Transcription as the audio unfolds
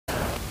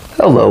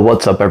Hello,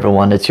 what's up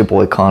everyone? It's your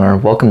boy Connor.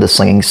 Welcome to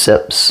Slinging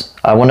Sips.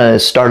 I want to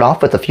start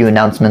off with a few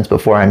announcements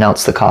before I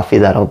announce the coffee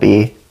that I'll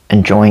be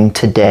enjoying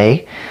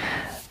today.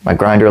 My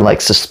grinder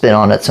likes to spin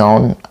on its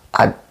own.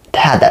 I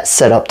had that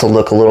set up to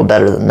look a little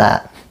better than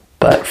that.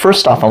 But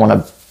first off, I want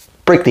to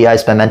break the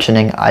ice by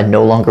mentioning I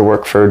no longer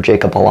work for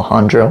Jacob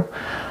Alejandro.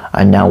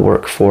 I now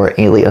work for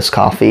Alias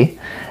Coffee.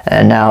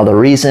 And now the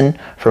reason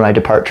for my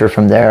departure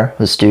from there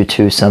was due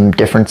to some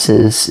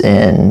differences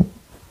in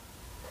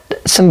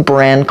some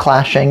brand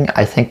clashing.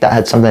 I think that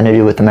had something to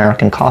do with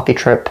American Coffee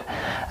Trip,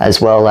 as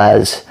well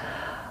as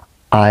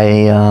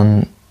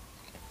I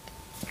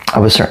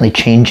was certainly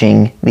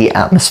changing the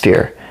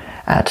atmosphere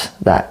at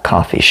that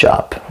coffee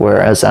shop,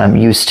 whereas I'm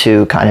used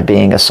to kind of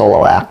being a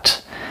solo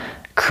act,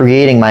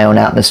 creating my own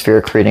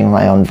atmosphere, creating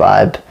my own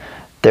vibe.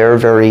 They're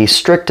very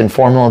strict and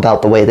formal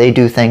about the way they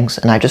do things,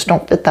 and I just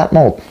don't fit that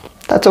mold.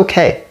 That's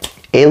okay.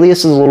 Alias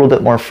is a little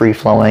bit more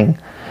free-flowing.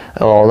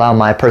 It'll allow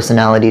my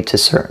personality to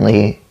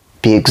certainly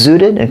be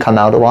exuded and come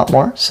out a lot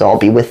more, so I'll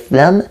be with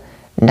them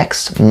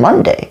next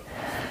Monday.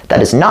 That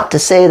is not to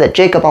say that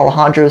Jacob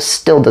Alejandro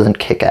still doesn't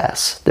kick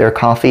ass. Their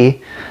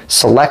coffee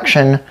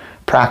selection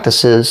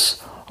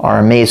practices are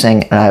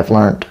amazing, and I've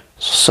learned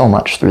so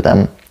much through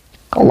them,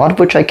 a lot of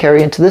which I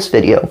carry into this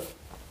video.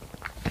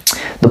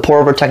 The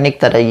pour-over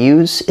technique that I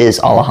use is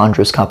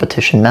Alejandro's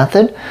competition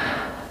method,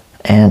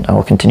 and I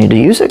will continue to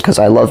use it because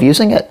I love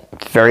using it.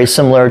 Very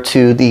similar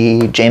to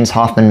the James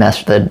Hoffman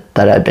method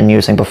that I've been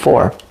using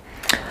before.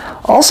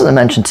 Also to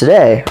mention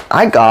today,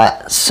 I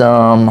got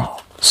some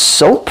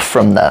soap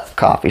from the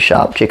coffee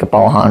shop, Jacob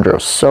Alejandro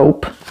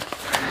soap.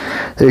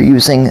 They're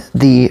using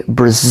the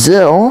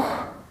Brazil,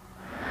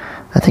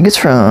 I think it's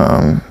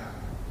from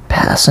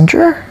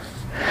Passenger.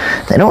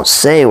 They don't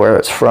say where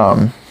it's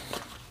from,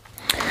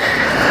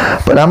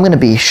 but I'm gonna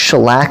be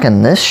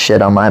shellacking this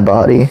shit on my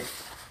body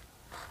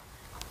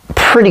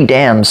pretty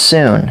damn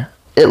soon.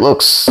 It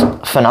looks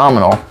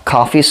phenomenal.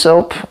 Coffee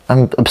soap.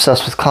 I'm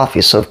obsessed with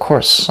coffee, so of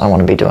course I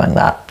want to be doing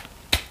that.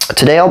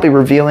 Today I'll be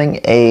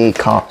reviewing a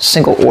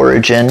single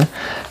origin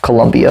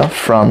Colombia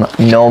from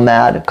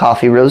Nomad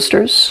Coffee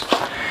Roasters.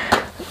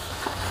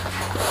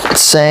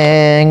 It's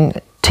saying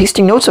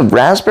tasting notes of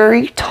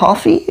raspberry,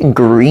 toffee, and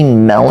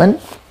green melon.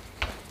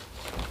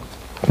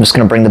 I'm just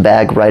going to bring the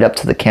bag right up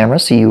to the camera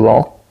so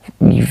you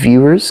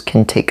viewers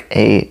can take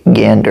a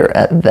gander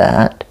at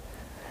that.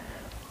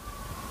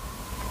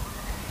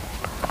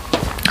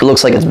 It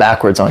looks like it's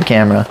backwards on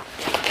camera.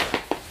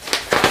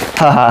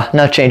 Haha,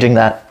 not changing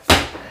that.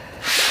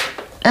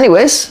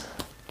 Anyways,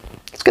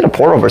 let's get a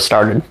pour over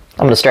started. I'm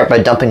going to start by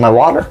dumping my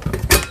water.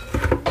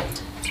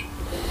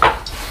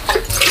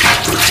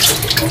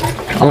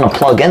 I'm going to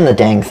plug in the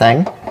dang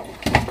thing.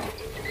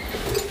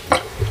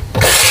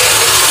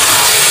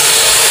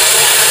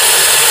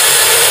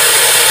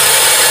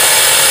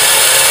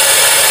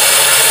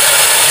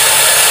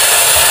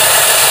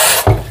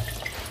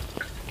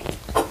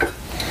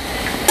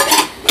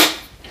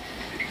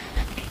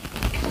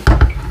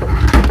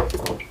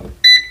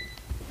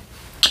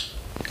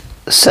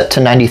 Set to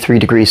 93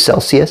 degrees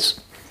Celsius.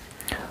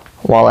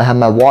 While I have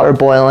my water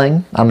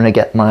boiling, I'm going to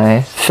get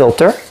my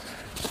filter,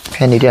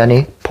 handy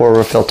dandy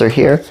pour-over filter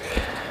here.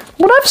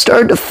 What I've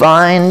started to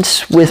find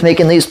with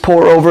making these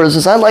pour-overs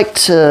is I like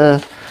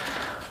to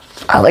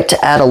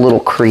add a little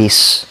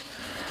crease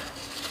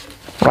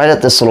right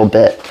at this little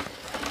bit.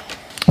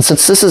 And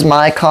since this is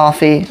my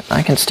coffee,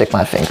 I can stick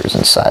my fingers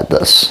inside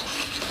this.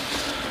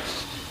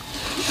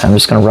 I'm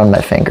just going to run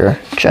my finger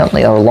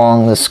gently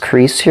along this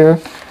crease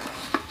here.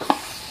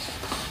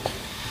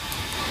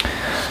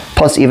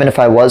 Plus, even if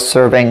I was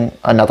serving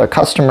another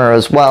customer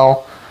as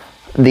well,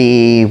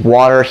 the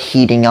water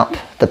heating up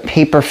the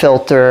paper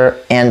filter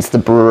and the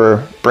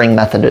brewer bring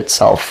method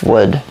itself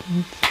would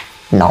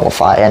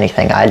nullify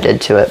anything I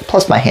did to it.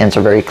 Plus, my hands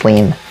are very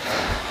clean.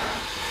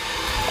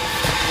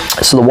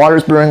 So the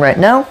water's brewing right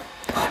now.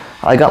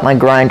 I got my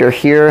grinder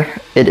here.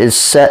 It is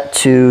set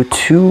to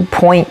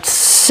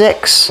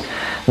 2.6.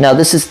 Now,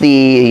 this is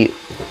the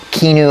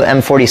Kinu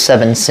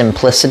M47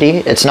 Simplicity.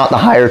 It's not the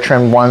higher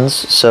trim ones,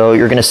 so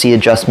you're going to see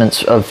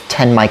adjustments of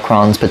 10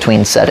 microns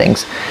between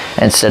settings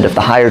instead of the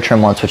higher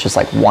trim ones, which is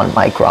like 1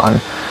 micron.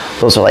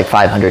 Those are like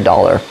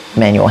 $500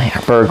 manual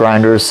hamburger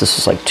grinders. This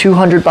is like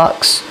 200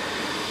 bucks.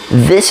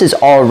 This is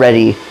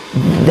already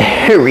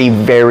very,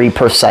 very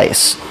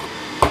precise.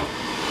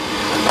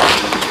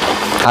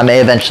 I may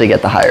eventually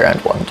get the higher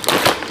end one,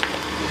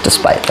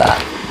 despite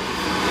that.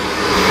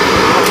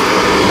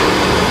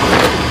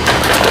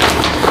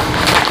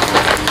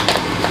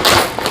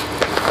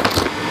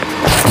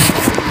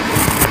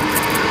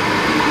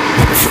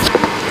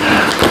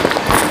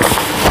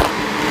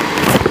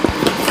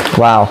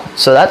 Wow,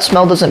 so that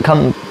smell doesn't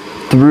come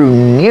through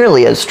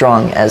nearly as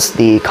strong as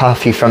the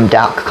coffee from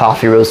Alias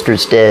Coffee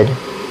Roasters did.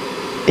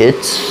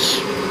 Those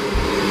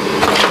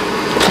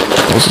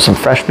are some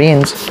fresh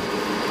beans.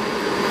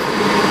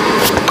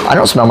 I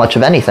don't smell much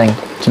of anything,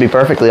 to be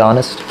perfectly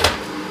honest.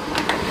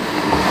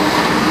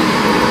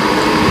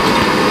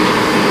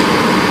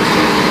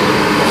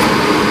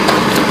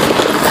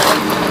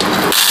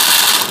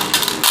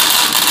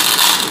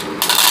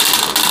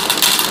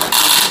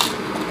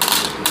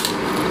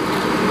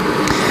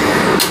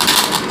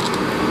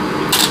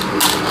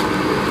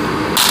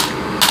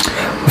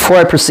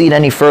 Before I proceed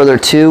any further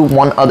too,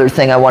 one other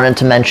thing I wanted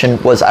to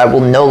mention was I will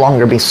no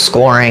longer be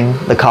scoring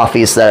the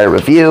coffees that I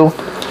review.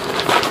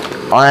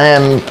 I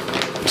am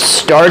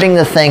starting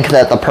to think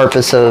that the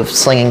purpose of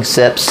Slinging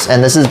Sips,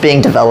 and this is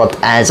being developed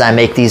as I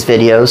make these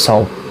videos,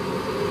 so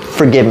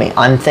forgive me,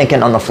 I'm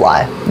thinking on the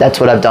fly. That's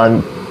what I've done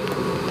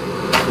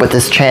with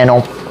this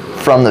channel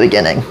from the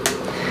beginning.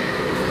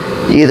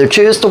 You either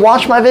choose to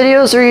watch my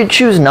videos or you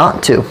choose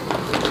not to.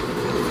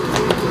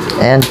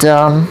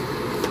 And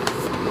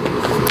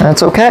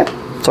that's okay.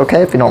 It's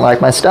okay if you don't like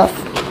my stuff.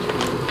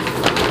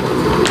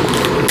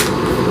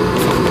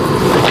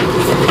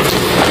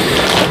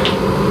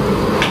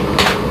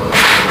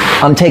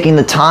 I'm taking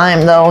the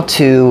time though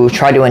to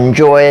try to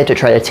enjoy it, to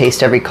try to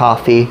taste every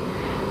coffee,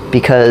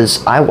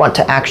 because I want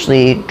to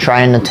actually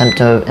try and attempt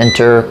to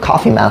enter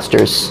Coffee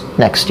Masters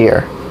next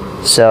year.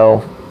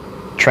 So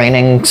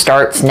training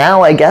starts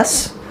now, I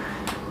guess.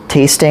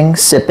 Tasting,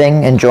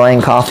 sipping, enjoying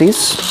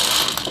coffees.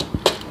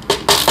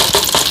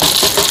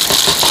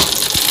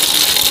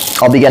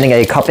 I'll be getting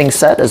a cupping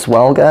set as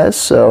well, guys,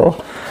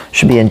 so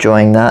should be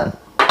enjoying that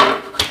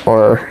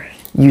or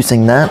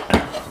using that.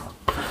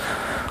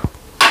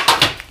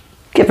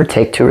 Give or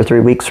take 2 or 3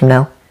 weeks from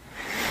now.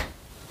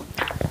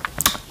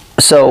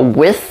 So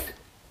with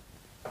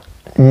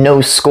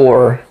no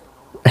score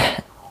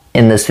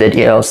in this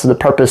video, so the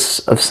purpose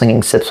of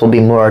Slinging Sips will be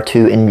more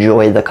to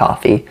enjoy the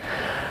coffee.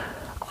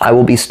 I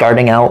will be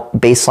starting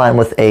out baseline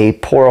with a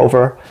pour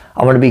over.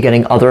 I'm going to be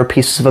getting other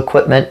pieces of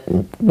equipment.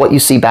 What you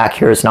see back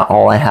here is not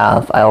all I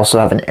have. I also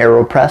have an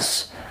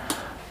AeroPress,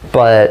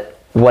 but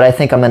what I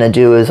think I'm going to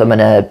do is I'm going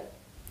to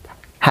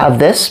have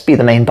this be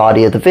the main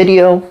body of the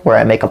video where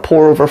I make a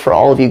pour over for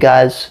all of you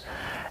guys,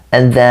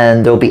 and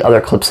then there'll be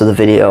other clips of the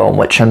video in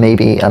which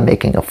maybe I'm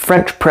making a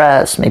French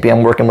press, maybe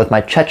I'm working with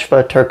my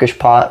Chechva Turkish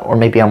pot, or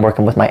maybe I'm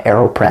working with my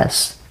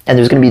AeroPress. And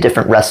there's going to be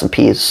different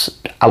recipes,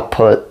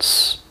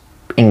 outputs,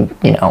 you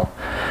know,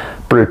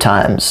 brew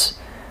times,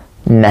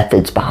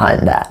 methods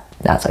behind that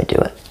as I do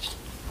it.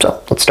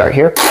 So let's start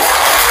here.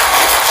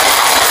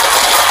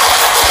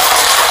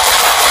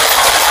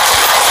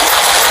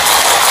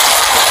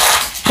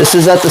 This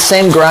is at the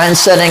same grind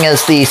setting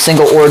as the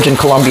single origin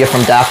Colombia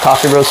from Daft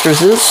Coffee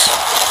Roasters is.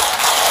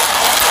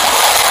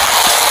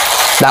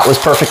 That was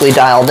perfectly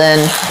dialed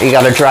in. You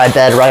got a dry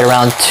bed right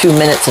around 2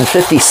 minutes and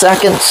 50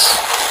 seconds.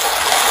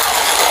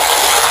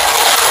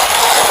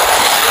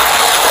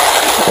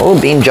 Oh,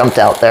 bean jumped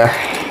out there.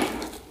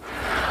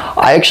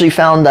 I actually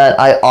found that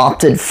I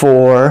opted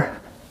for,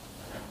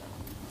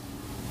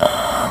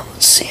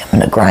 let's see, I'm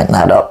gonna grind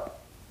that up.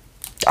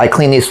 I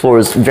clean these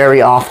floors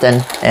very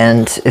often,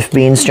 and if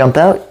beans jump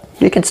out,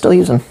 you can still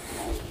use them,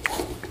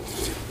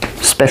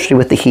 especially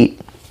with the heat.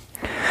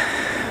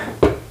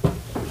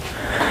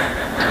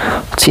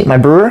 Let's heat my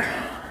brewer.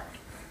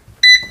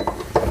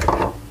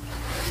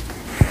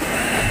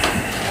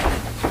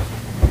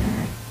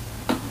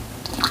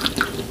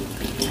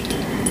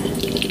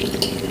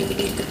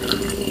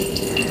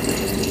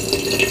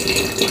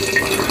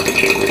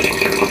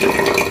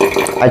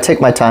 I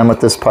take my time with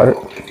this part.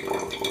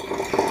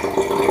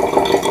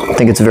 I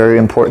think it's very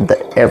important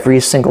that every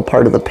single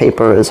part of the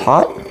paper is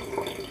hot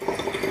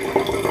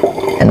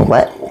and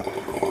wet.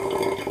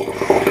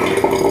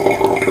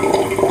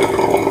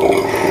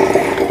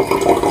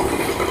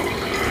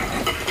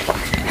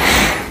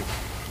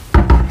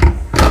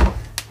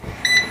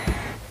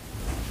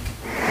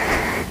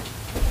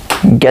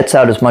 Gets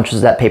out as much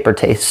as that paper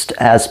taste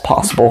as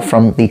possible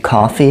from the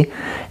coffee,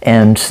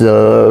 and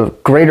the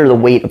greater the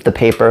weight of the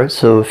paper,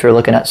 so if you're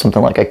looking at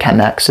something like a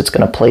Chemex, it's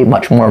going to play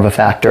much more of a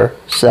factor,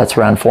 so that's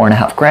around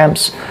 4.5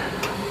 grams.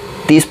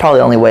 These probably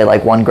only weigh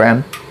like 1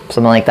 gram,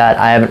 something like that.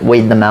 I haven't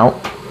weighed them out,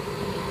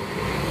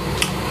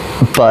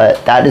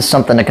 but that is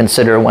something to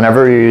consider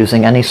whenever you're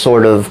using any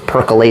sort of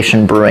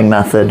percolation brewing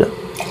method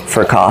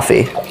for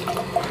coffee.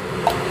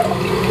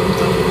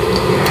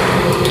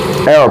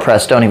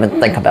 AeroPress, don't even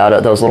think about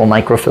it, those little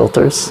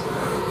microfilters.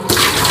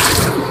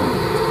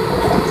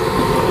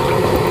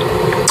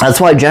 That's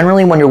why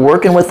generally when you're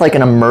working with like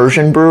an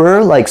immersion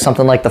brewer, like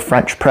something like the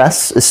French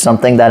press is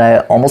something that I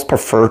almost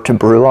prefer to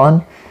brew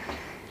on.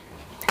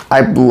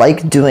 I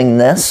like doing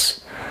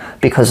this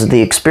because of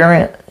the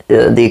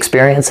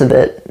experience of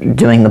it,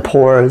 doing the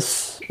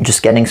pours,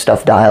 just getting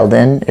stuff dialed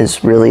in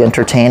is really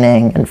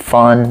entertaining and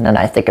fun, and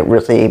I think it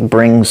really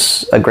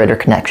brings a greater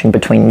connection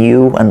between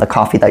you and the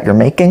coffee that you're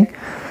making.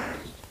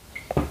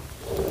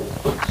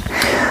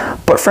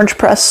 But French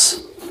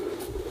press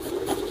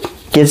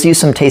gives you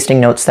some tasting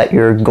notes that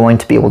you're going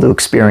to be able to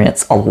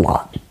experience a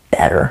lot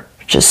better.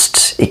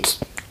 Just, it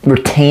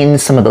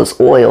retains some of those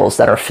oils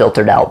that are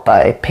filtered out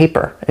by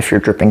paper if you're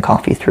dripping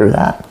coffee through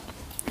that.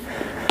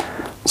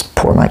 Let's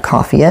pour my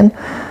coffee in.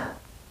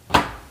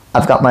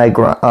 I've got my,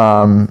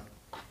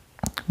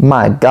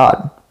 my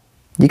God,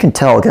 you can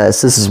tell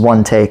guys, this is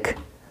one take.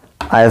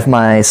 I have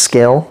my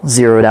scale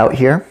zeroed out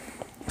here.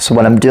 So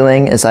what I'm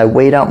doing is I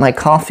weighed out my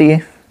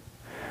coffee,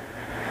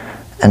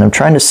 and I'm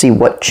trying to see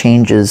what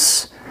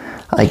changes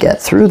I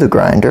get through the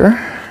grinder.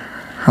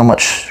 How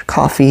much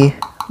coffee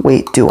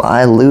weight do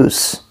I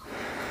lose?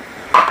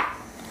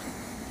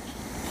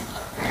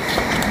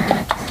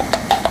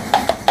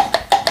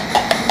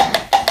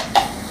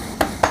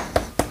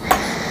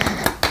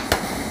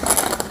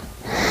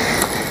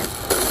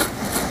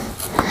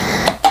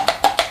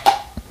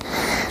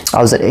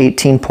 I was at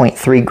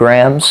 18.3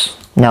 grams.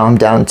 Now I'm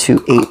down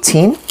to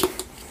 18.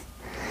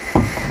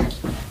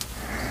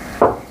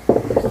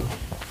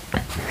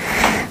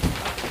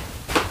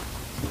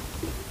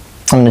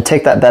 I'm going to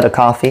take that bed of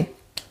coffee.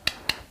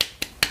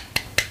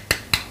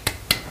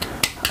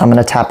 I'm going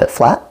to tap it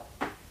flat.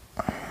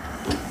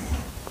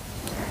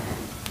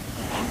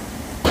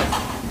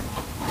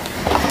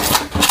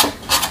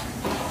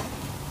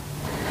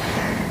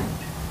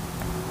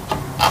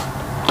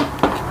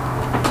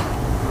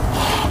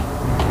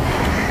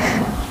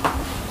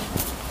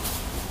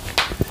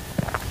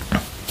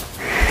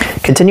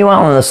 Continue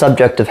on the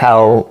subject of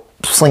how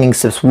Slinging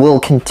Sips will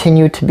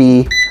continue to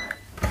be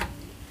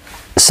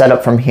set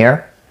up from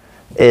here.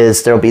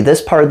 Is there'll be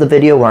this part of the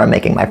video where I'm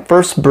making my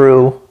first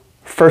brew,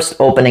 first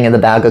opening of the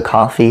bag of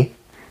coffee.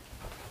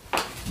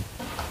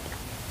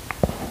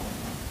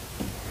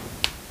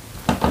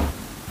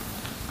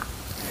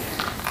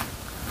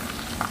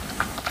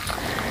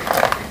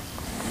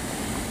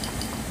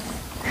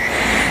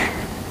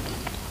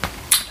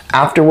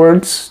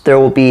 Afterwards, there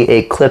will be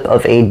a clip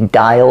of a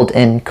dialed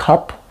in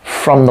cup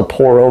from the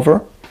pour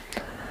over.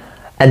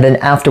 And then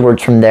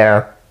afterwards from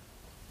there,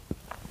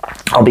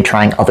 I'll be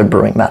trying other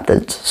brewing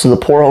methods. So the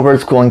pour over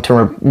is going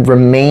to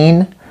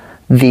remain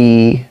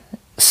the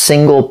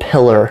single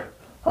pillar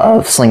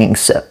of Slinging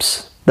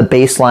Sips, the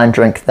baseline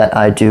drink that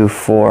I do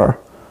for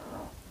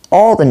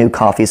all the new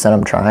coffees that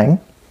I'm trying.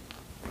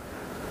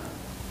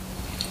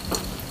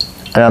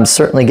 And I'm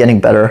certainly getting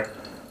better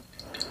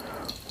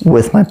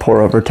with my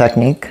pour over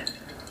technique.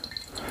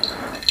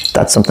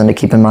 That's something to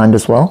keep in mind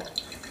as well.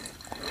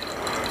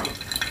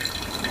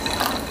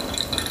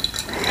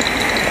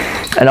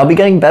 And I'll be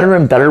getting better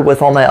and better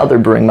with all my other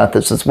brewing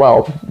methods as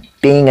well.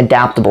 Being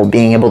adaptable,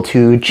 being able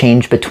to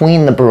change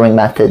between the brewing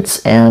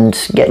methods and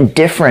get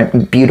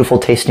different beautiful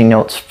tasting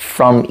notes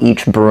from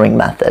each brewing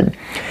method.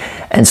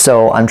 And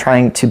so I'm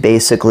trying to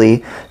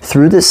basically,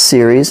 through this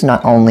series,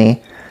 not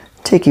only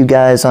take you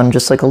guys on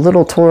just like a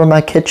little tour of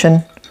my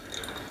kitchen,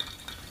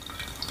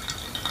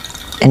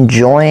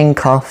 enjoying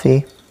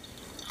coffee,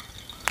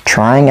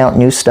 trying out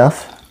new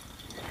stuff,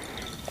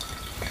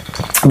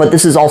 but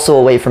this is also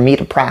a way for me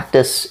to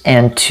practice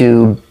and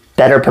to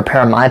better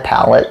prepare my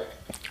palate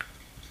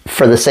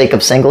for the sake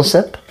of single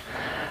sip,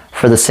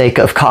 for the sake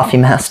of Coffee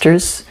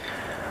Masters,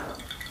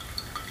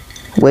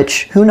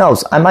 which, who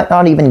knows, I might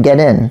not even get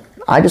in.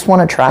 I just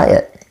want to try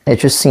it. It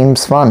just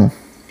seems fun.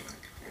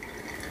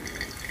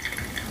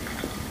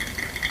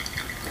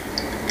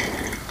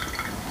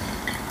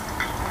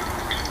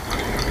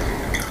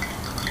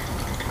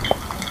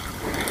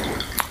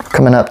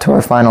 Coming up to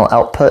our final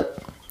output.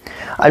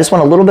 I just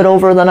went a little bit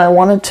over than I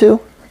wanted to,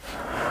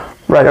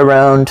 right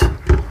around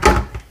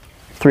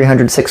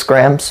 306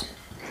 grams.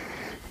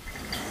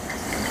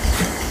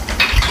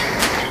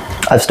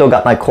 I've still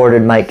got my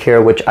corded mic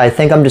here, which I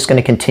think I'm just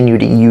going to continue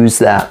to use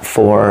that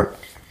for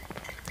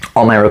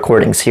all my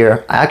recordings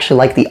here. I actually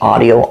like the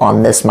audio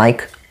on this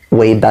mic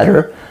way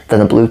better than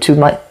the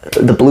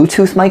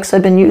Bluetooth mics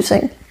I've been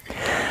using.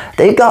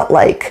 They've got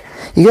like,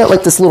 you got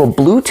like this little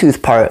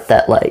Bluetooth part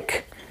that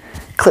like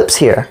clips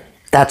here.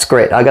 That's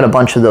great. I got a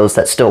bunch of those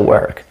that still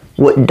work.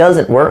 What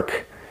doesn't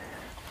work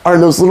are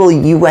those little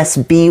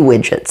USB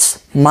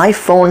widgets. My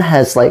phone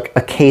has like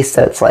a case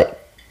that's like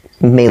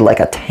made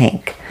like a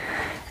tank.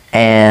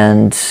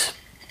 And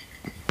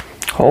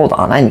hold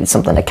on, I need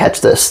something to catch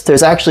this.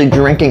 There's actually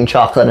drinking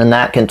chocolate in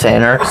that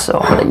container, so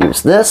I'm gonna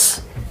use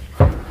this.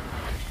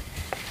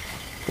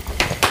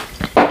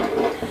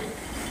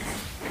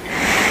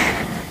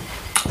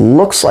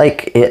 Looks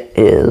like it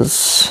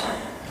is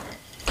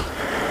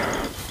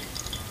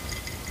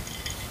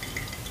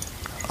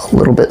a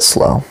little bit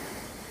slow.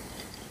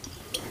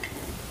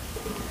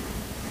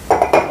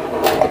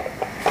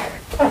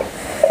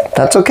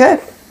 That's okay.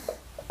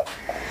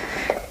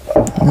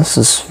 This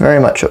is very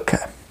much okay.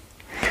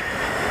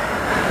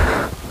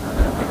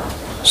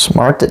 It's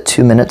marked at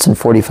 2 minutes and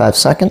 45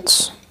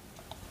 seconds.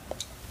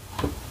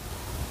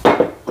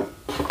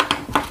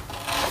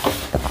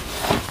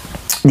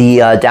 The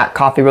DAC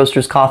Coffee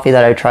Roasters coffee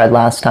that I tried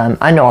last time,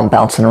 I know I'm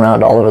bouncing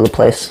around all over the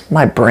place.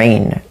 My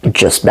brain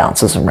just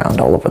bounces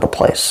around all over the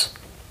place.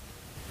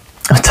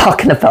 I'm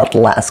talking about the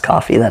last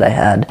coffee that I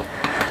had,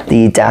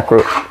 the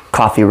DAC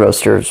Coffee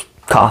Roasters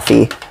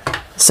coffee,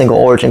 single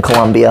origin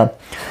Colombia.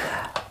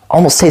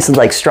 Almost tasted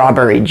like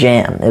strawberry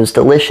jam. It was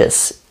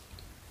delicious.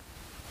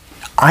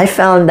 I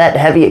found that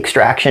heavy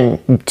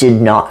extraction did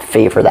not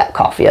favor that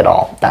coffee at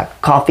all. That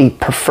coffee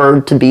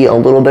preferred to be a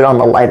little bit on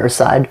the lighter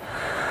side.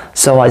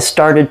 So I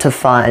started to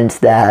find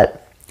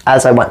that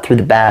as I went through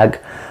the bag,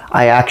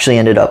 I actually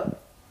ended up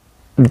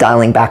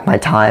dialing back my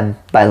time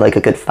by like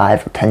a good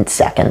 5 or 10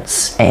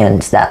 seconds,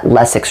 and that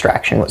less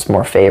extraction was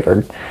more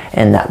favored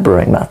in that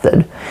brewing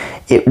method.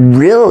 It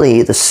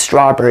really, the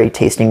strawberry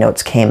tasting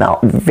notes came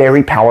out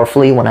very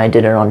powerfully when I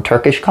did it on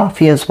Turkish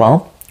coffee as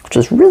well, which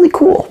is really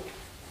cool.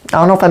 I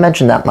don't know if I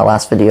mentioned that in my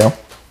last video.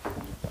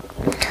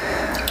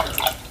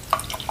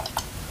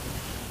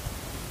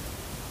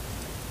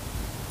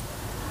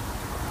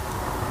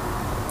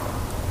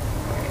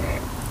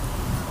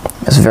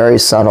 It's very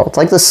subtle. It's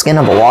like the skin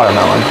of a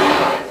watermelon.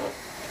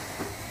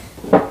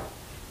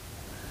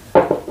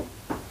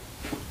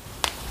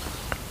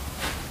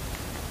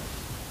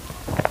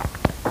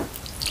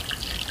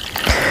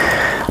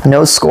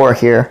 No score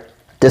here.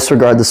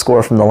 Disregard the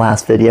score from the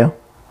last video,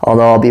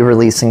 although I'll be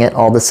releasing it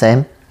all the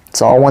same.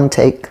 It's all one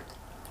take.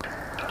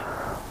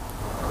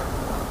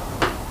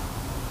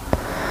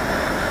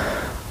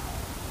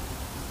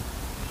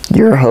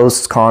 Your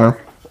host,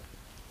 Connor.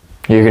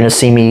 You're going to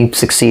see me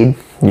succeed.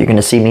 You're going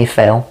to see me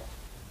fail.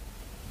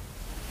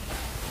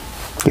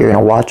 You're going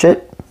to watch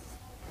it.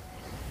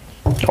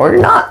 Or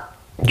you're not.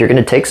 You're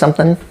going to take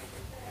something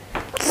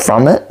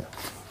from it.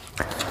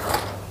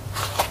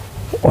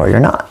 Or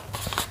you're not.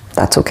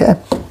 That's okay.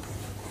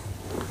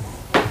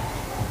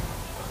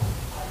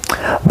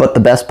 But the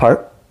best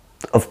part,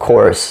 of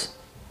course,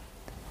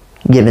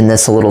 giving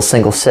this a little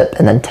single sip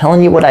and then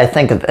telling you what I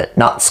think of it.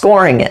 Not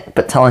scoring it,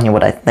 but telling you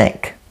what I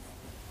think.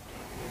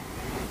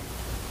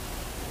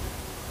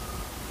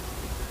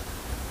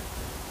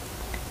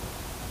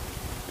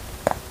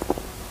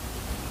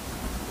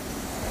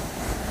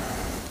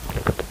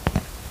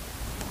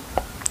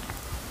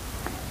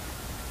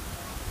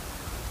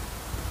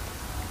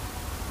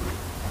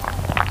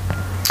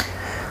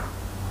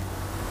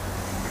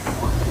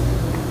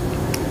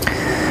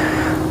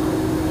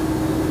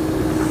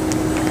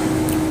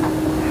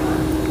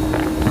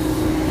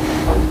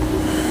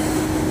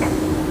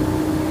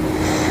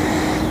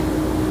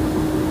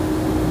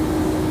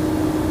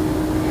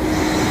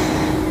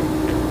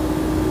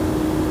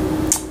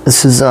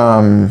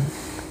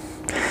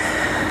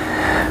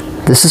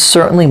 This is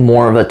certainly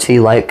more of a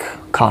tea-like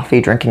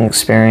coffee drinking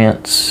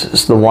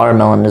experience. The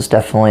watermelon is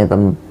definitely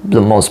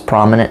the most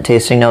prominent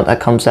tasting note that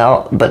comes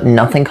out, but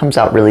nothing comes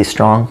out really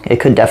strong. It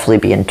could definitely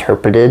be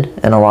interpreted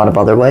in a lot of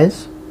other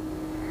ways.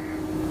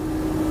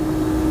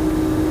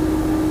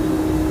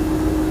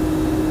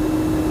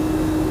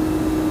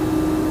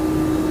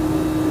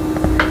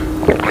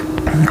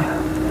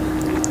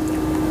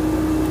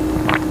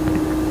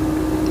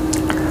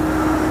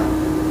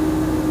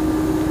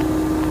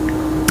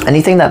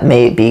 Anything that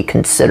may be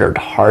considered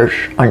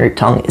harsh on your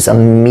tongue is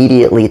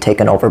immediately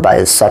taken over by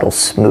a subtle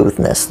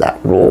smoothness that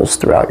rolls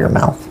throughout your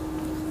mouth.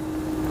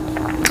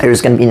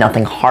 There's going to be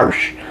nothing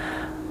harsh,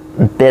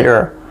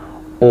 bitter,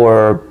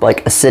 or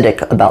like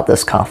acidic about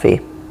this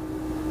coffee.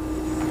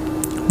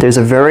 There's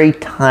a very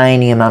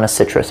tiny amount of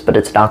citrus, but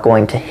it's not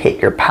going to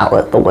hit your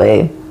palate the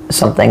way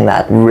something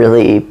that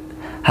really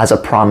has a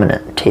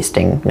prominent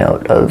tasting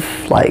note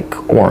of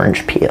like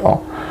orange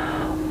peel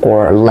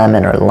or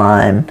lemon or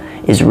lime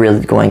is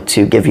really going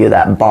to give you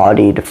that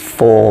bodied,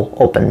 full,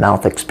 open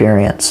mouth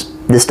experience.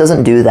 This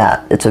doesn't do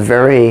that. It's a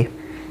very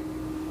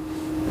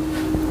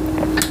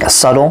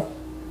subtle,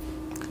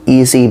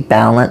 easy,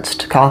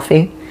 balanced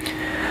coffee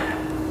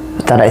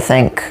that I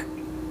think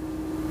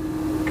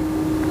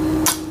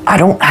I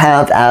don't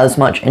have as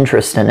much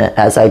interest in it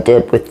as I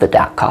did with the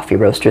DAC Coffee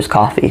Roasters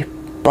coffee,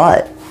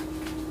 but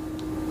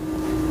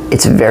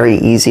it's very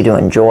easy to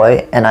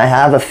enjoy, and I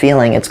have a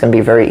feeling it's going to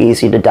be very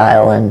easy to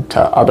dial into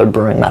other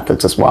brewing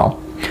methods as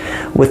well.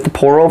 With the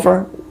pour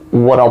over,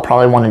 what I'll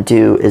probably want to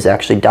do is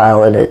actually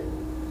dial it,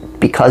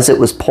 because it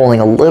was pulling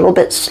a little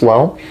bit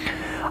slow,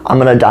 I'm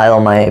going to dial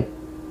my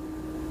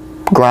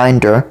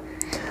grinder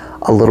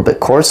a little bit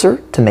coarser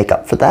to make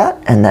up for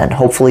that, and then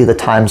hopefully the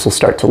times will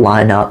start to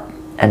line up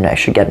and I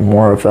should get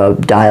more of a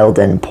dialed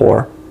in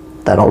pour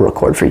that I'll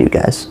record for you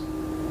guys.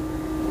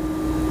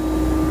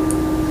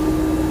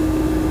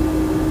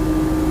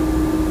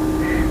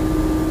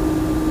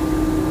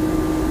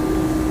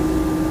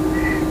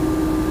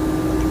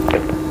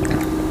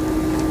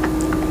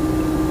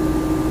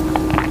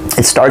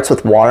 It starts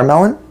with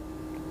watermelon,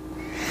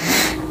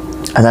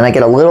 and then I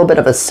get a little bit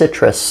of a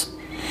citrus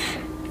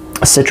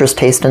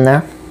taste in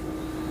there.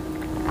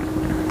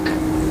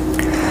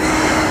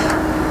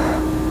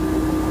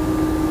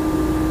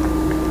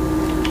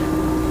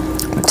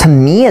 To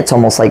me, it's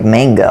almost like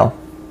mango,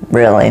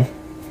 really,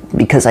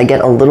 because I get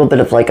a little bit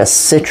of like a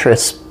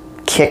citrus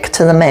kick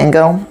to the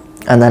mango,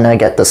 and then I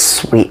get the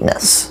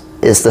sweetness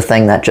is the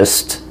thing that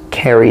just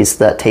carries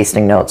the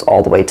tasting notes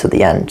all the way to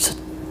the end,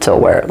 to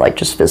where it like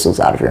just fizzles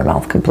out of your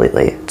mouth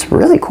completely. It's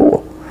really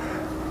cool.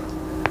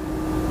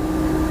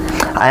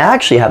 I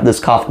actually have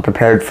this coffee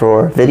prepared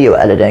for video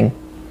editing.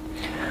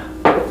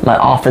 My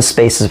office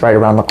space is right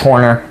around the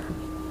corner.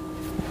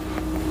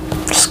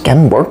 Just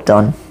getting work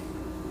done.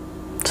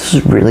 This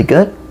is really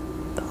good.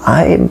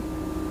 I'm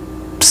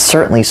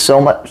certainly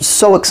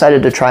so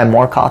excited to try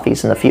more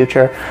coffees in the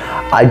future.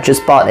 I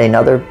just bought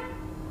another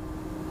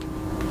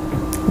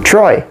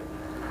Troy.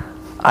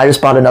 I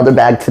just bought another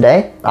bag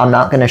today. I'm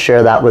not going to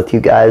share that with you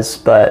guys,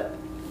 but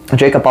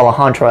Jacob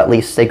Alejandro, at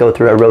least, they go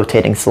through a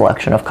rotating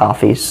selection of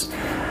coffees.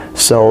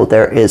 So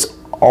there is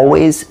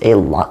always a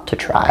lot to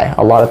try,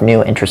 a lot of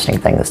new interesting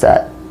things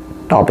that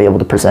I'll be able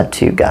to present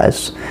to you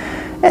guys.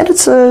 And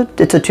it's a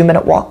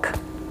 2-minute walk.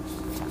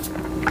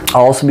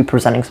 I'll also be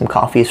presenting some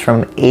coffees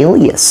from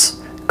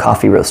Alias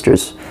Coffee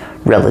Roasters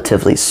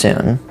relatively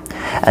soon.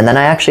 And then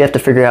I actually have to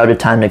figure out a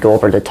time to go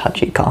over to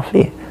Touchy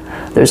Coffee.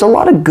 There's a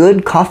lot of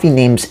good coffee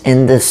names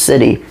in this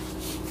city.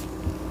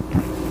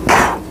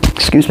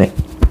 Excuse me.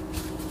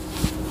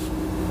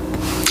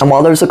 And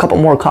while there's a couple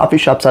more coffee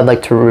shops I'd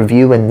like to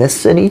review in this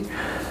city,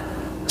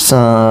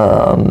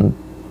 some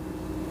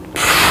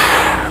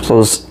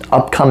those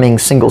upcoming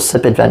single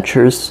sip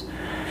adventures,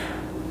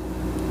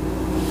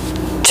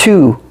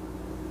 2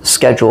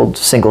 scheduled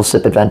single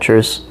sip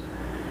adventures.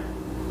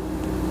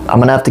 I'm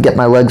gonna have to get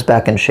my legs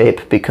back in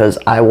shape because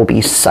I will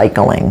be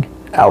cycling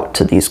out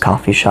to these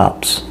coffee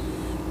shops.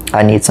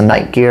 I need some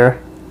night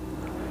gear.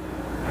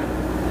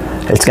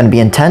 It's gonna be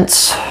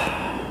intense.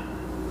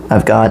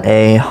 I've got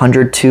a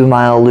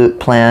 102-mile loop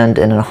planned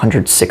and a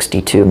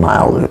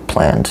 162-mile loop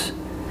planned.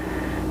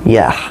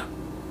 Yeah,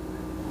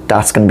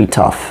 that's gonna be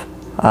tough.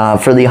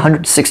 For the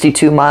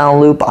 162-mile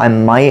loop, I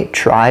might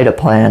try to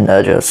plan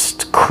to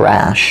just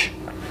crash.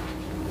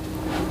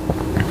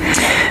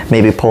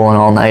 Maybe pull an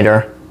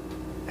all-nighter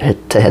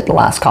to hit the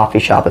last coffee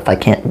shop if I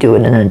can't do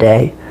it in a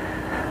day.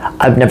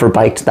 I've never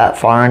biked that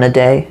far in a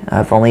day.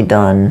 I've only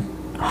done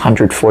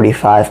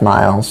 145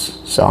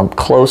 miles, so I'm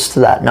close to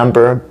that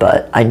number,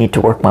 but I need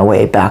to work my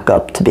way back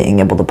up to being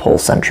able to pull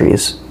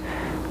centuries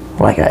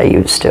like I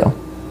used to.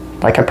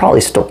 Like I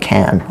probably still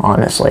can,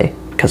 honestly,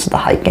 because of the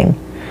hiking.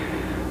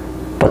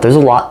 But there's a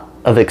lot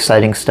of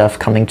exciting stuff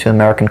coming to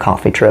American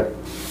Coffee Trip.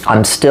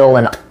 I'm still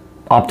in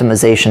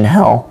optimization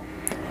hell.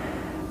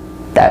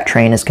 That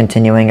train is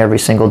continuing every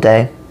single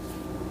day.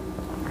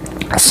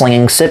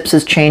 Slinging Sips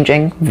is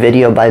changing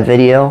video by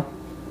video.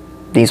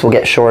 These will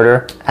get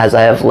shorter as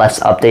I have less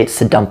updates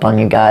to dump on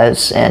you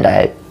guys, and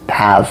I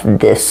have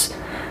this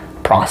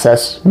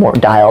process more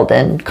dialed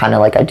in, kind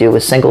of like I do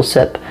with Single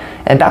Sip.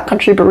 And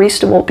Backcountry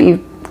Barista will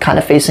be kind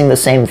of facing the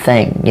same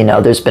thing. You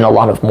know, there's been a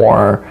lot of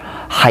more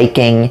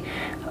hiking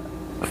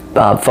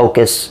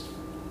focus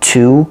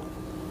to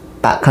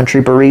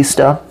Backcountry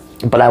Barista,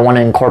 but I want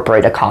to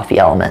incorporate a coffee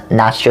element, and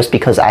that's just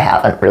because I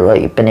haven't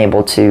really been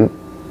able to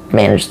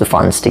manage the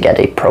funds to get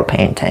a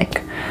propane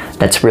tank.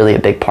 That's really a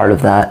big part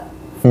of that.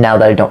 Now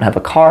that I don't have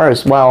a car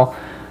as well,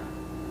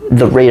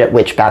 the rate at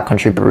which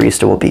Backcountry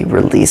Barista will be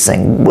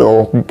releasing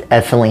will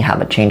definitely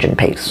have a change in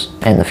pace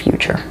in the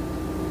future.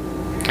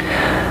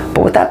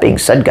 But with that being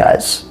said,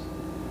 guys,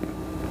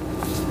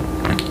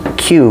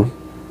 cue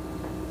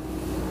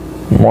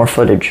more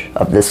footage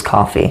of this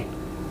coffee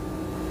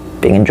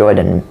being enjoyed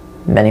in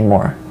many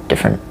more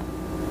different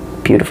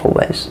beautiful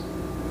ways.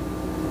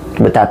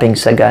 With that being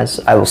said, guys,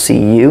 I will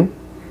see you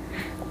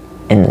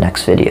in the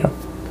next video.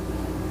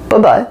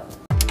 Bye-bye.